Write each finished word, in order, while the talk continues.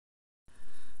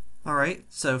Alright,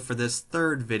 so for this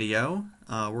third video,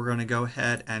 we're going to go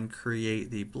ahead and create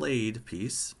the blade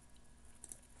piece.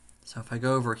 So if I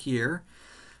go over here,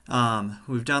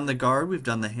 we've done the guard, we've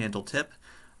done the handle tip.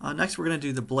 Next we're going to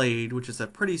do the blade, which is a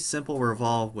pretty simple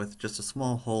revolve with just a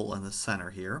small hole in the center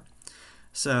here.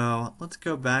 So let's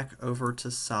go back over to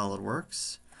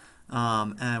SolidWorks,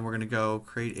 and we're going to go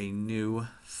create a new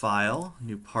file,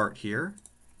 new part here.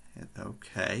 Hit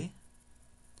OK.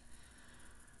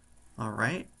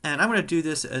 Alright, and I'm going to do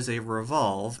this as a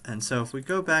revolve, and so if we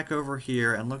go back over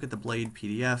here and look at the blade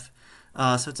PDF,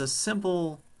 so it's a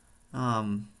simple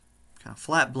kind of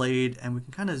flat blade, and we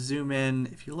can kind of zoom in.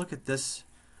 If you look at this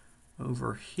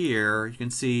over here, you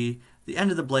can see the end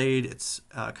of the blade, it's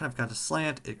kind of got a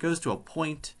slant, it goes to a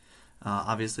point,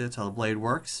 obviously that's how the blade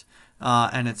works,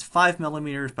 and it's 5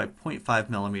 millimeters by 0.5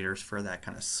 millimeters for that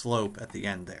kind of slope at the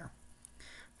end there.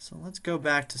 So let's go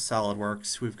back to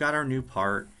SolidWorks. We've got our new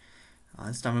part.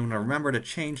 This time I'm going to remember to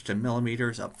change to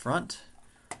millimeters up front.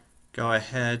 Go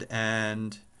ahead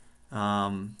and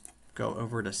go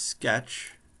over to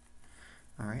Sketch.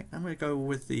 Alright, I'm going to go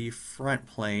with the front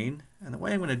plane. And the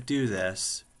way I'm going to do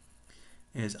this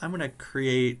is I'm going to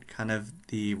create kind of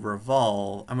the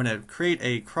revolve. I'm going to create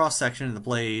a cross section of the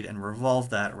blade and revolve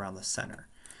that around the center.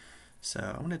 So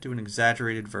I'm going to do an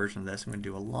exaggerated version of this. I'm going to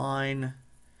do a line,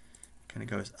 kind of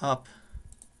goes up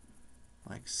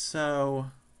like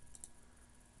so,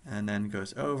 and then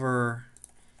goes over,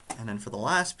 and then for the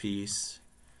last piece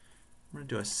I'm going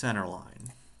to do a center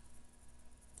line.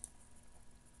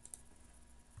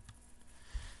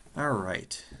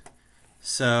 Alright,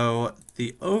 so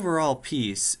the overall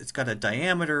piece, it's got a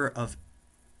diameter of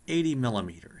 80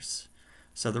 millimeters.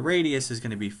 So the radius is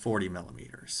going to be 40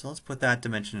 millimeters. So let's put that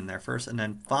dimension in there first, and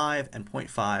then 5 and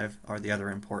 0.5 are the other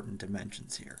important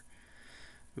dimensions here.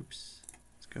 Oops,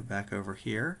 let's go back over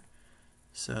here.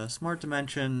 So smart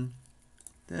dimension,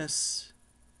 this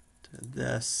to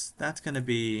this, that's going to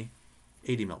be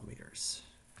 80 millimeters.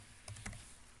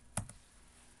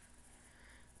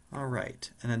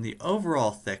 Alright, and then the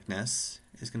overall thickness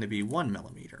is going to be 1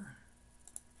 millimeter.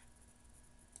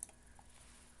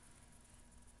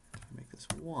 Make this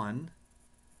 1.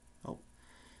 Oh,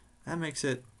 that makes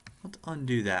it, let's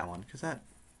undo that one because that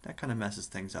kind of messes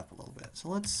things up a little bit. So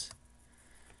let's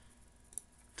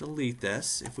delete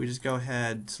this. If we just go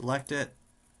ahead, select it,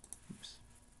 oops,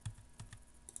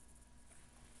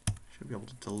 should be able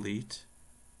to delete.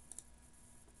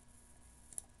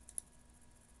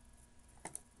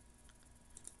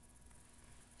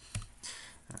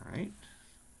 All right.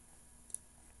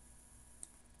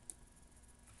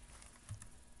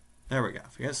 There we go.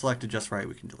 If we get it selected just right,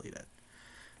 we can delete it.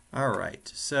 All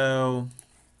right. So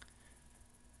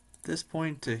this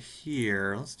point to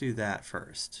here, let's do that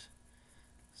first.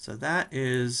 So that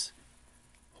is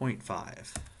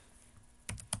 0.5.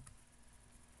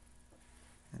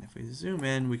 And if we zoom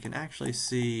in, we can actually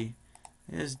see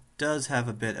it does have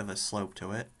a bit of a slope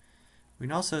to it. We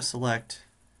can also select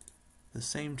the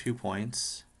same 2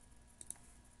 points.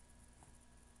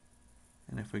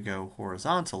 And if we go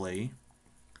horizontally,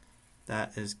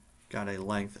 that has got a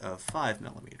length of 5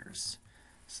 millimeters.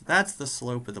 So that's the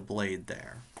slope of the blade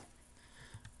there.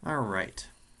 Alright.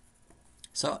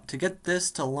 So to get this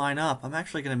to line up, I'm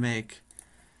actually going to make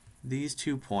these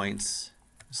 2 points,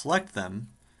 select them,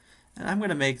 and I'm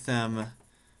going to make them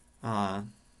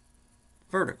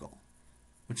vertical,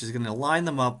 which is going to line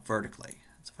them up vertically.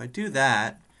 So if I do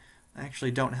that, I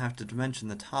actually don't have to dimension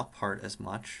the top part as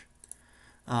much.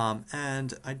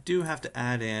 And I do have to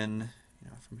add in,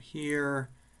 from here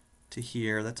to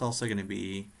here, that's also going to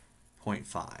be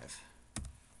 0.5.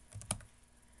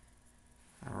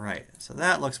 Alright, so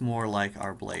that looks more like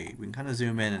our blade. We can kind of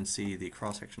zoom in and see the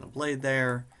cross-section of blade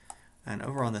there. And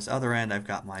over on this other end, I've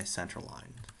got my center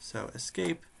line. So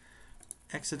escape,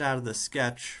 exit out of the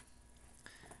sketch,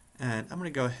 and I'm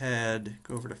going to go ahead,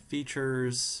 go over to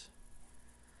features,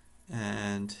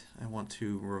 and I want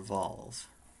to revolve.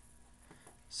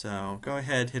 So go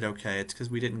ahead, hit OK. It's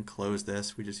because we didn't close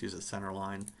this, we just use a center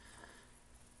line.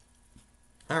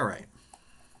 Alright.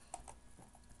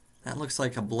 That looks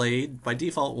like a blade. By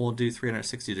default, we'll do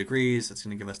 360 degrees. That's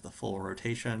going to give us the full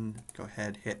rotation. Go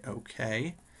ahead, hit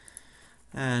OK.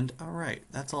 And alright,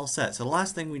 that's all set. So the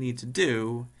last thing we need to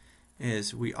do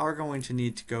is we are going to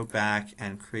need to go back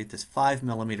and create this 5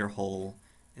 millimeter hole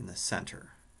in the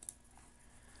center.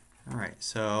 Alright,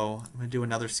 so I'm going to do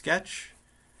another sketch.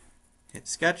 Hit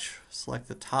sketch, select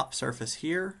the top surface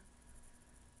here,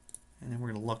 and then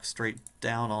we're going to look straight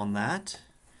down on that.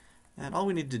 And all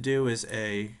we need to do is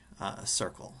a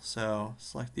circle. So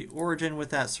select the origin with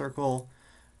that circle,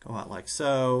 go out like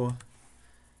so.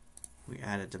 We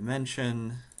add a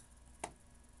dimension,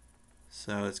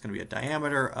 So it's going to be a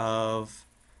diameter of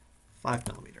 5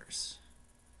 millimeters,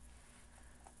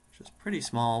 which is pretty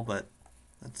small, but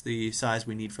that's the size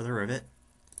we need for the rivet.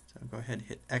 So go ahead and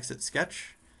hit Exit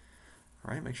Sketch.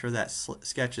 All right, make sure that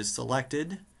sketch is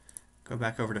selected. Go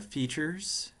back over to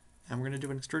Features, and we're going to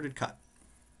do an extruded cut.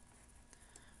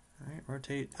 All right,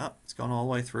 rotate up. It's going all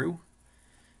the way through.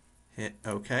 Hit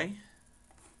OK,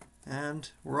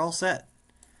 and we're all set.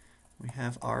 We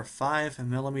have our 5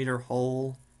 millimeter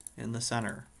hole in the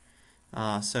center.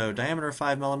 So diameter of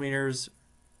 5 millimeters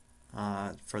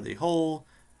for the hole,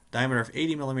 diameter of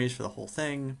 80 millimeters for the whole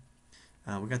thing.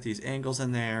 We got these angles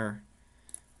in there,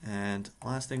 and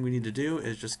last thing we need to do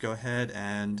is just go ahead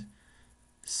and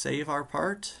save our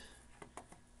part.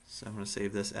 So I'm going to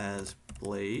save this as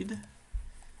blade,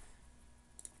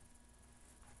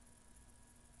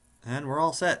 and we're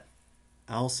all set.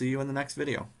 I'll see you in the next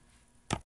video.